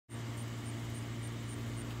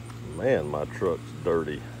Man, my truck's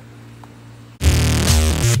dirty.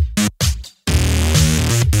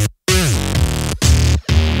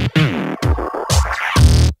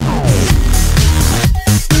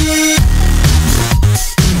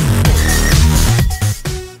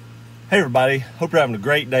 Hey everybody, hope you're having a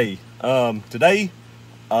great day. Today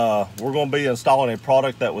we're going to be installing a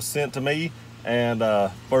product that was sent to me, and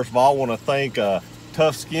first of all I want to thank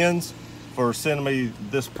Tufskinz for sending me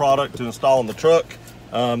this product to install in the truck.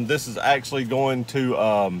 This is actually going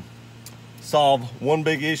to solve one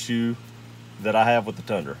big issue that I have with the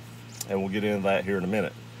Tundra, and we'll get into that here in a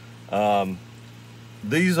minute.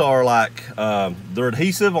 These are like, they're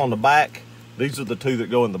adhesive on the back. These are the two that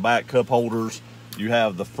go in the back cup holders. You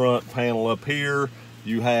have the front panel up here.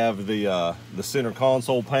 You have the center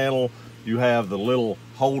console panel. You have the little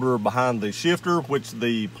holder behind the shifter, which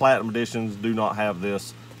the Platinum Editions do not have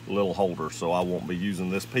this little holder, so I won't be using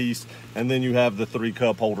this piece. And then you have the 3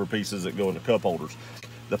 cup holder pieces that go in the cup holders.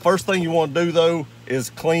 The first thing you want to do though is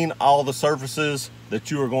clean all the surfaces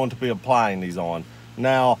that you are going to be applying these on.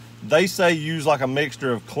 Now, they say use like a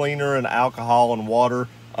mixture of cleaner and alcohol and water.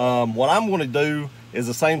 What I'm going to do is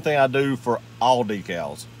the same thing I do for all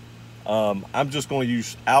decals. I'm just going to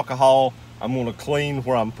use alcohol. I'm going to clean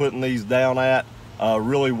where I'm putting these down at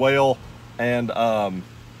really well. And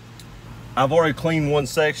I've already cleaned one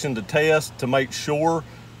section to test to make sure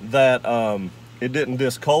that it didn't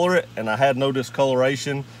discolor it, and I had no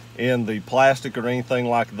discoloration in the plastic or anything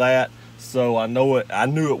like that. So I knew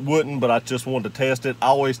it wouldn't, but I just wanted to test it. I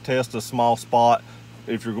always test a small spot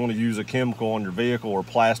if you're going to use a chemical on your vehicle or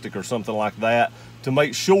plastic or something like that, to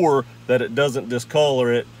make sure that it doesn't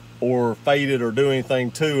discolor it or fade it or do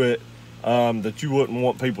anything to it that you wouldn't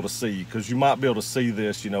want people to see, because you might be able to see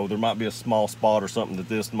this, you know, there might be a small spot or something that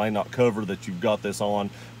this may not cover that you've got this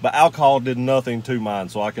on. But alcohol did nothing to mine,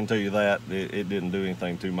 so I can tell you that it didn't do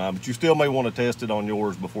anything to mine, but you still may want to test it on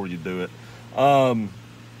yours before you do it.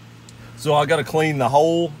 So I got to clean the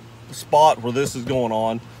whole spot where this is going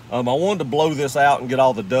on. I wanted to blow this out and get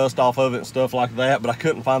all the dust off of it and stuff like that, but I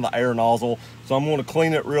couldn't find the air nozzle. So I'm going to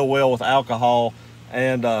clean it real well with alcohol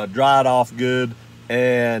and dry it off good.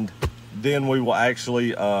 And then we will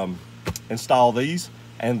actually install these,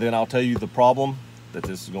 and then I'll tell you the problem that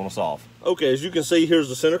this is going to solve. Okay, as you can see, here's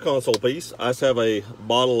the center console piece. I just have a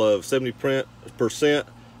bottle of 70%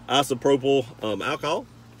 isopropyl alcohol.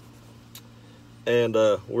 And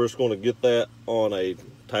we're just going to get that on a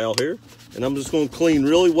towel here, and I'm just going to clean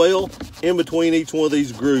really well in between each one of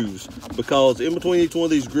these grooves, because in between each one of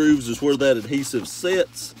these grooves is where that adhesive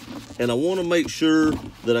sets, and I want to make sure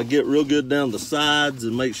that I get real good down the sides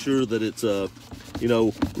and make sure that it's you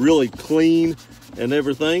know, really clean and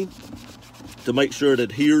everything, to make sure it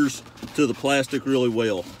adheres to the plastic really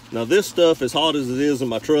well. Now this stuff, as hot as it is in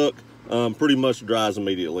my truck, pretty much dries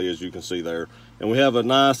immediately, as you can see there. And we have a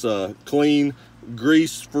nice clean,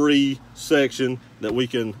 grease-free section that we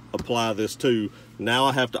can apply this to. Now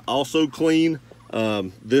I have to also clean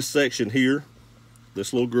this section here,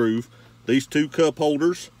 this little groove, these 2 cup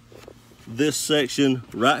holders, this section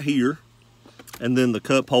right here, and then the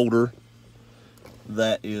cup holder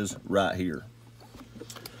that is right here.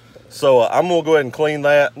 So I'm gonna go ahead and clean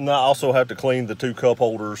that, and I also have to clean the 2 cup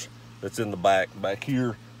holders that's in the back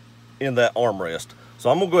here in that armrest. So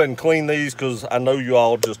I'm gonna go ahead and clean these, because I know you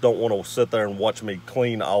all just don't want to sit there and watch me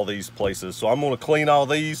clean all these places. So I'm gonna clean all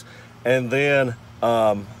these, and then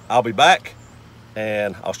I'll be back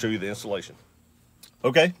and I'll show you the installation.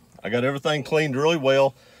 Okay, I got everything cleaned really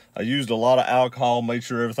well. I used a lot of alcohol, made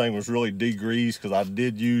sure everything was really degreased, because I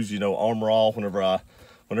did use, you know, Armor All whenever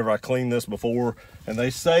I cleaned this before. And they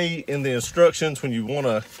say in the instructions, when you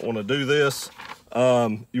wanna do this,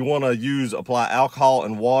 you want to apply alcohol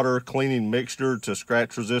and water cleaning mixture to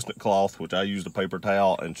scratch resistant cloth, which I used a paper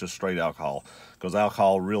towel and just straight alcohol, because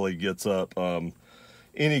alcohol really gets up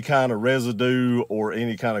any kind of residue or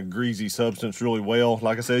any kind of greasy substance really well.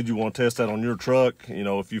 Like I said, you want to test that on your truck. You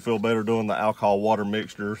know, if you feel better doing the alcohol water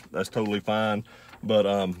mixture, that's totally fine,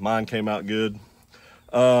 but mine came out good.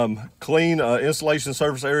 Clean installation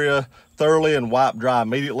surface area thoroughly and wipe dry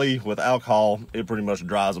immediately. With alcohol, it pretty much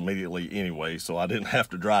dries immediately anyway, so I didn't have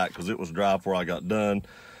to dry it because it was dry before I got done.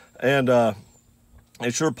 And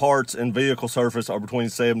ensure parts and vehicle surface are between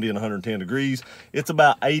 70 and 110 degrees. It's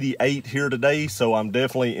about 88 here today, so I'm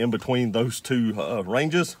definitely in between those 2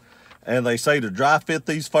 ranges. And they say to dry fit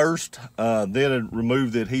these first, then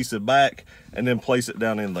remove the adhesive back, and then place it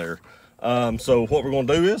down in there. So what we're going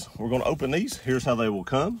to do is we're going to open these. Here's how they will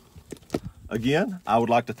come. Again, I would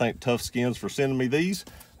like to thank Tufskinz for sending me these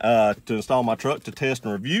to install my truck to test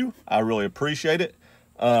and review. I really appreciate it.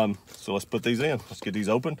 So let's put these in. Let's get these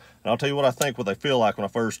open, and I'll tell you what I think, what they feel like when I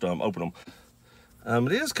first open them.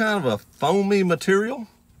 It is kind of a foamy material.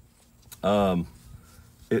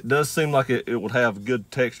 It does seem like it would have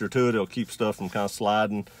good texture to it. It'll keep stuff from kind of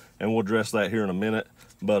sliding, and we'll address that here in a minute.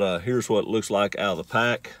 But here's what it looks like out of the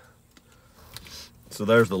pack. So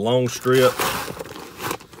there's the long strip.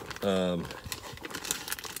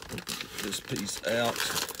 This piece out.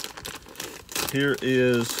 Here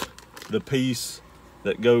is the piece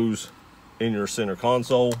that goes in your center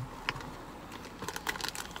console.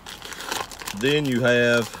 Then you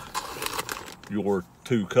have your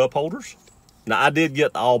 2 cup holders. Now I did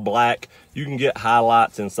get the all black. You can get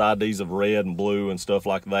highlights inside these of red and blue and stuff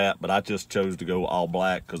like that, but I just chose to go all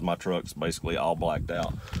black because my truck's basically all blacked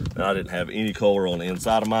out. And I didn't have any color on the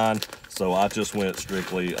inside of mine, so I just went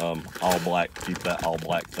strictly all black to keep that all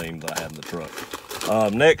black theme that I had in the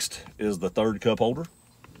truck. Next is the 3rd cup holder.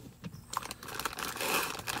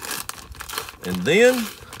 And then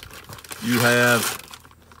you have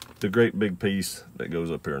the great big piece that goes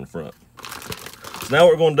up here in front. So now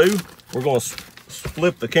what we're gonna do, we're gonna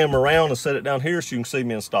flip the camera around and set it down here so you can see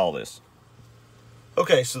me install this.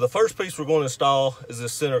 Okay, so the first piece we're going to install is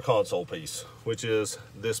this center console piece, which is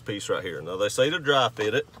this piece right here. Now they say to dry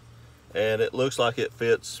fit it, and it looks like it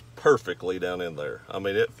fits perfectly down in there. I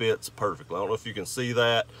mean, it fits perfectly. I don't know if you can see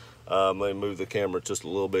that. Let me move the camera just a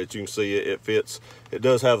little bit. You can see it fits. It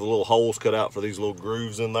does have the little holes cut out for these little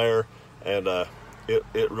grooves in there, and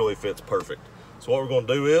it really fits perfect. So what we're going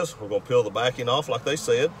to do is we're going to peel the backing off like they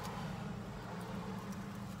said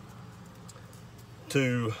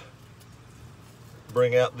to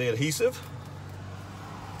bring out the adhesive.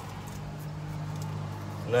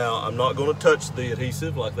 Now I'm not going to touch the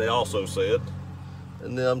adhesive like they also said,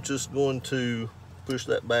 and then I'm just going to push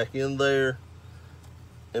that back in there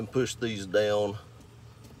and push these down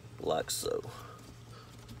like so.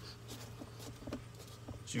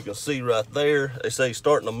 As you can see right there, they say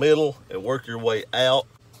start in the middle and work your way out,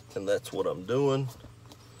 and that's what I'm doing,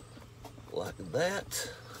 like that.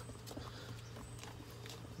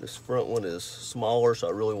 This front one is smaller, so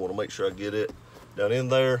I really want to make sure I get it down in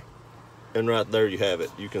there, and right there you have it.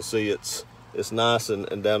 You can see it's nice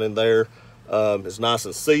and down in there. It's nice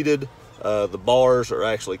and seated. The bars are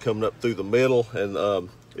actually coming up through the middle, and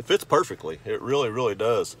it fits perfectly. It really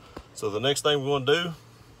does. So the next thing we're going to do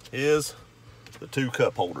is the 2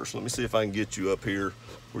 cup holders. Let me see if I can get you up here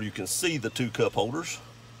where you can see the 2 cup holders.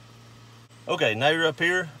 Okay, now you're up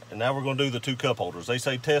here, and now we're going to do the 2 cup holders. They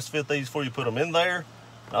say test fit these before you put them in there.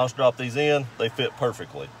 I'll just drop these in. They fit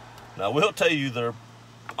perfectly. Now I will tell you they're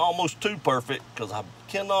almost too perfect because I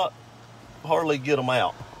cannot hardly get them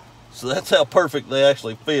out. So that's how perfect they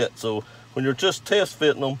actually fit. So when you're just test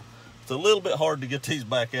fitting them, it's a little bit hard to get these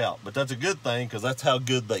back out, but that's a good thing because that's how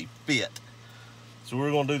good they fit. So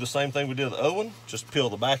we're going to do the same thing we did with the other one. Just peel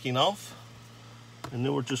the backing off, and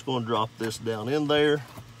then we're just going to drop this down in there.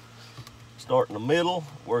 Start in the middle,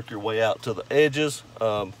 work your way out to the edges,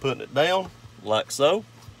 putting it down like so.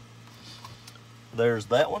 There's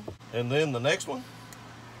that one. And then the next one.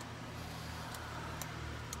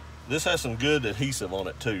 This has some good adhesive on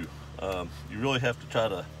it too. You really have to try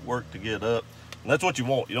to work to get up. And that's what you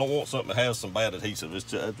want. You don't want something that has some bad adhesive.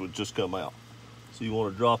 It would just come out. So you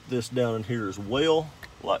want to drop this down in here as well,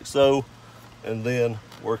 like so. And then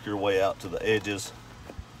work your way out to the edges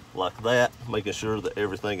like that, making sure that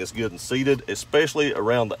everything is good and seated, especially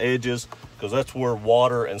around the edges, because that's where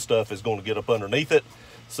water and stuff is going to get up underneath it.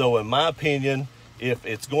 So in my opinion, if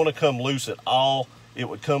it's going to come loose at all, it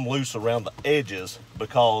would come loose around the edges,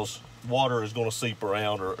 because water is going to seep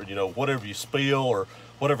around, or you know, whatever you spill or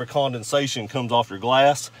whatever condensation comes off your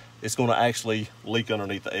glass, it's going to actually leak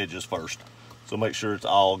underneath the edges first. So make sure it's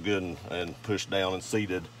all good and pushed down and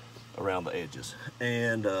seated around the edges.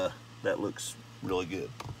 And that looks really good.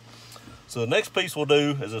 So the next piece we'll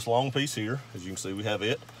do is this long piece here. As you can see, we have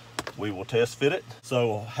it. We will test fit it.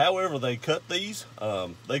 So however they cut these,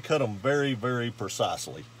 they cut them very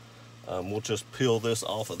precisely. We'll just peel this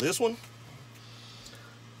off of this one,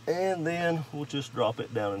 and then we'll just drop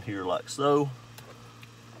it down in here like so,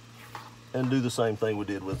 and do the same thing we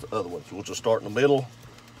did with the other ones. We'll just start in the middle,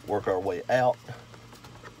 work our way out,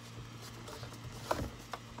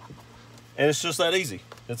 and it's just that easy.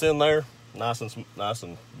 It's in there, nice and you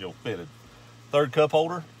know, fitted. 3rd cup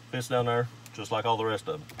holder fits down there just like all the rest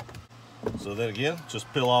of them. So then again,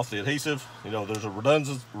 just peel off the adhesive. You know, there's a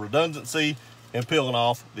redundancy in peeling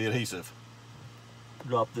off the adhesive.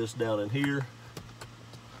 Drop this down in here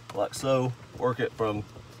like so, work it from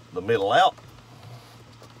the middle out,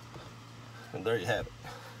 and there you have it.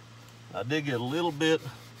 I did get a little bit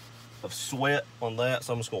of sweat on that,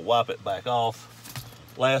 so I'm just going to wipe it back off.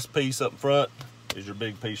 last piece up front is your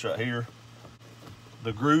big piece right here.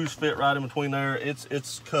 The grooves fit right in between there.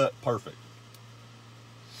 It's cut perfect.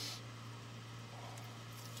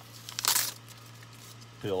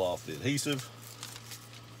 Peel off the adhesive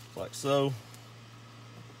like so.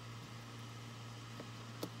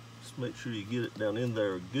 Just make sure you get it down in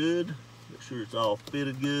there good. Make sure it's all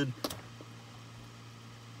fitted good.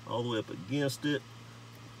 All the way up against it.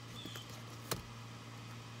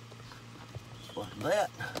 Like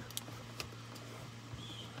that.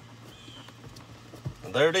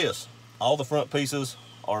 And there it is. All the front pieces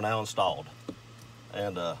are now installed.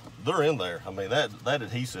 And they're in there. I mean, that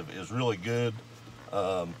adhesive is really good.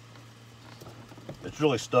 It's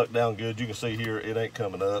really stuck down good. You can see here it ain't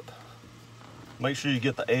coming up. Make sure you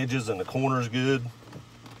get the edges and the corners good,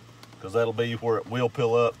 because that'll be where it will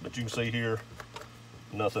peel up. But you can see here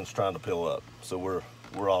nothing's trying to peel up, so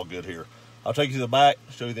we're all good here. I'll take you to the back,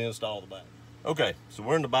 show you the install of the back. Okay, so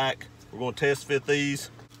we're in the back. We're going to test fit these.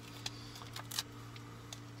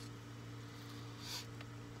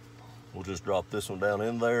 We'll just drop this one down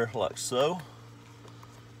in there like so.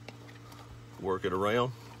 Work it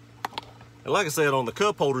around. And like I said, on the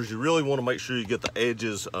cup holders, you really want to make sure you get the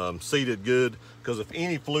edges seated good, because if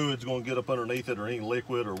any fluid's going to get up underneath it, or any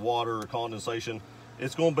liquid or water or condensation,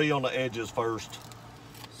 it's going to be on the edges first.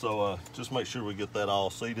 So just make sure we get that all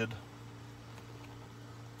seated.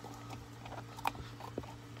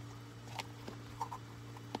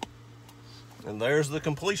 And there's the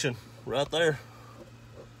completion right there.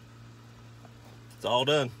 It's all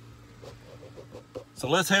done. So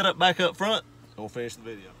let's head back up front and we'll finish the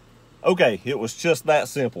video. Okay, it was just that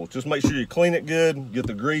simple. Just make sure you clean it good, get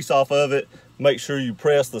the grease off of it, make sure you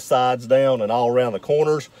press the sides down and all around the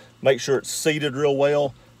corners, make sure it's seated real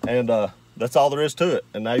well, and that's all there is to it.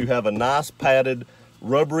 And now you have a nice padded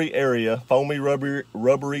rubbery area, foamy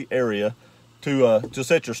rubbery area to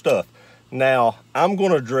set your stuff. Now, I'm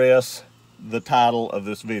gonna address the title of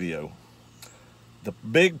this video, the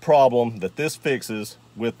big problem that this fixes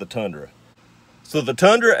with the Tundra. So the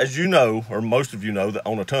Tundra, as you know, or most of you know that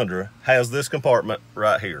on a Tundra, has this compartment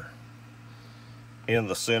right here in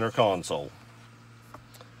the center console.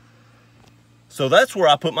 So that's where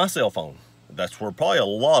I put my cell phone. That's where probably a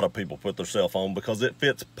lot of people put their cell phone, because it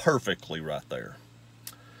fits perfectly right there.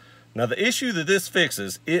 Now the issue that this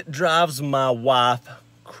fixes, it drives my wife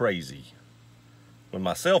crazy when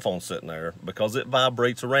my cell phone's sitting there, because it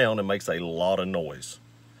vibrates around and makes a lot of noise.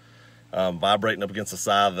 Vibrating up against the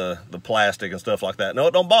side of the plastic and stuff like that. No,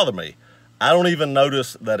 it don't bother me. I don't even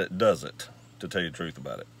notice that it does it, to tell you the truth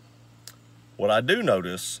about it. What I do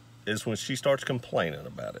notice is when she starts complaining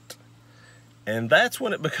about it. And that's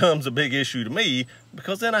when it becomes a big issue to me,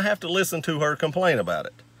 because then I have to listen to her complain about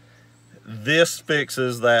it. This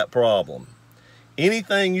fixes that problem.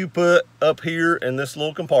 Anything you put up here in this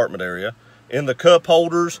little compartment area, in the cup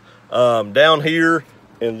holders, down here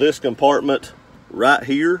in this compartment right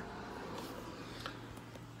here,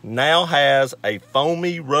 now has a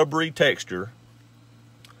foamy, rubbery texture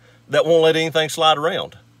that won't let anything slide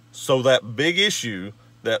around. So that big issue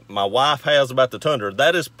that my wife has about the Tundra,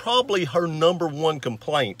 that is probably her #1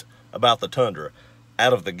 complaint about the Tundra.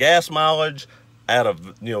 Out of the gas mileage, out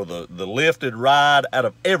of the lifted ride, out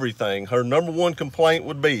of everything, her #1 complaint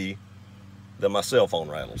would be that my cell phone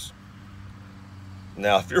rattles.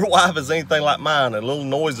 Now, if your wife is anything like mine and little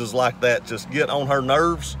noises like that just get on her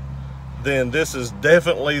nerves, then this is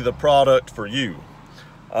definitely the product for you.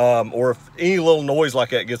 Or if any little noise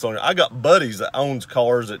like that gets on you. I got buddies that owns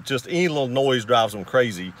cars that just any little noise drives them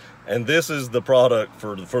crazy, and this is the product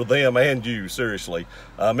for them and you, seriously.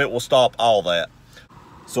 It will stop all that.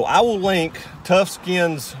 So I will link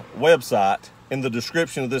Tufskinz website in the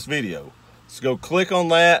description of this video. So go click on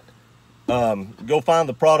that, go find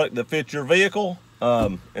the product that fits your vehicle,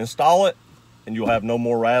 install it, and you'll have no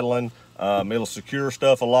more rattling. It'll secure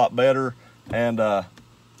stuff a lot better, and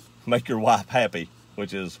make your wife happy,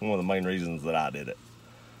 which is one of the main reasons that I did it.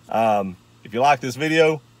 If you like this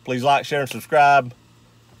video, please like, share, and subscribe.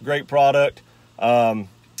 Great product. I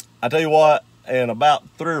tell you what, in about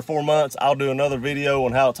 3 or 4 months, I'll do another video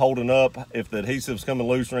on how it's holding up. If the adhesive's coming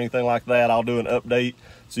loose or anything like that, I'll do an update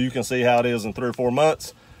so you can see how it is in 3 or 4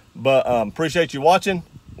 months. But appreciate you watching.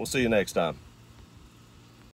 We'll see you next time.